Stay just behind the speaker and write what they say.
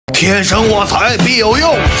天生我材必有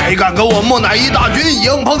用，谁敢跟我木乃伊大军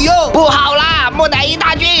硬碰硬？不好啦，木乃伊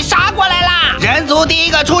大军杀过来啦！人族第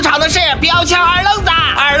一个出场的是标枪二愣子，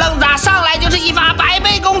二愣子上来就是一发百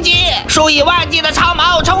倍攻击，数以万计的长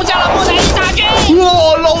矛冲向了木乃伊大军。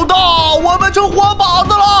哇，老大，我们成活靶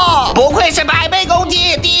子了！不愧是百倍攻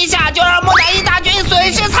击，第一下就让木乃伊大军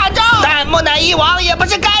损失惨重。但木乃伊王也不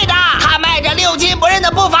是盖的，他迈着六亲不认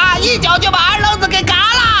的步伐，一脚就把二愣子给嘎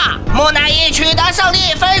了。木乃伊取得胜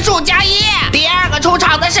利，分数+1。第二个出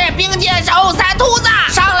场的是冰剑手三秃子，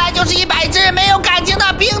上来就是100只没有感情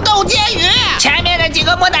的冰冻剑雨，前面的几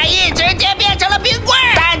个木乃伊直接变成了冰棍，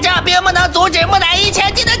但这并不能阻止木乃伊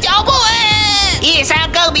前进的脚步。一山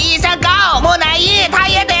更比一山高，木乃伊他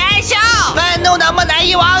也得挨笑。愤怒的木乃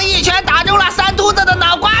伊王一拳打中了三秃子的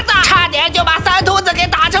脑瓜子，差点就把三秃子给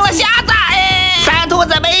打成了瞎子。三秃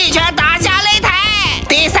子被一拳打下擂台。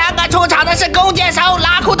第三个出场的是弓箭手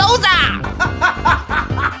拉裤兜子，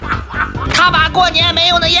他把过年没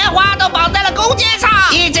用的烟花都绑在了弓箭上，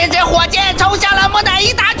一支支火箭冲向了木乃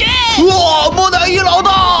伊大军。哇，木乃伊老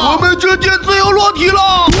大，我们之间自由落体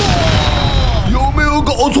了！有没有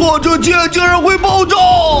搞错？这剑竟然会爆炸！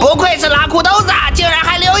不愧是拉裤兜子，竟然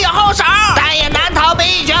还留有后手，但也难逃被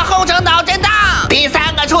一拳轰成脑震荡。第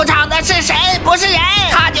三个出场的是神，不是人，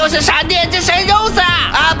他就是闪电之神宙斯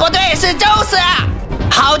啊，不对，是宙斯。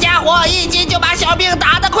好家伙，一击就把小兵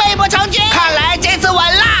打得溃不成军，看来这次稳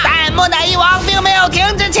了。但木乃伊王并没有停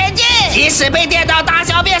止前进，即使被电到大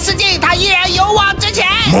小便失禁，他依然勇往直前。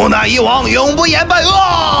木乃伊王永不言败，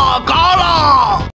嘎了！